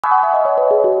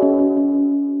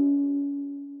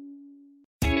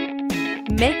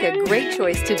Make a great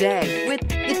choice today with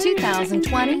the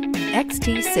 2020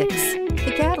 XT6.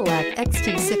 The Cadillac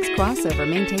XT6 crossover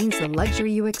maintains the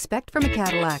luxury you expect from a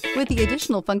Cadillac with the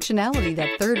additional functionality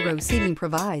that third-row seating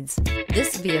provides.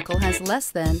 This vehicle has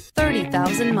less than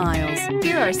 30,000 miles.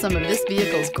 Here are some of this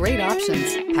vehicle's great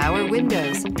options: power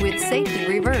windows with safety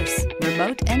reverse,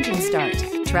 remote engine start,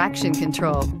 traction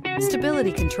control,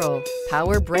 stability control,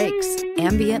 power brakes,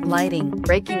 ambient lighting,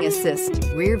 braking assist,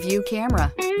 rear view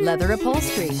camera, leather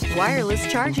upholstery, wireless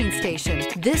charging station.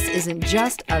 This isn't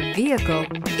just a vehicle,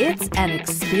 it's an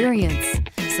experience.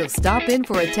 So stop in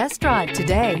for a test drive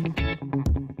today.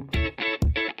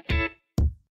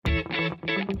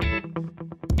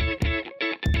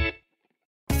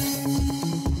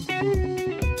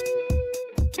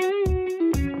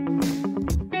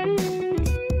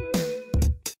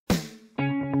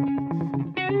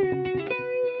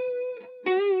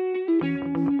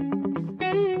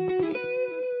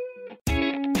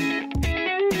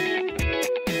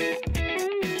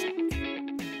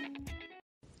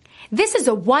 This is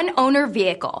a one-owner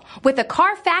vehicle with a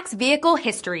Carfax Vehicle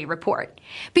History Report.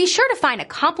 Be sure to find a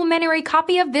complimentary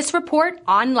copy of this report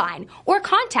online or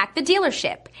contact the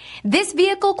dealership. This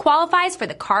vehicle qualifies for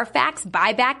the Carfax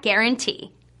Buyback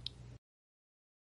Guarantee.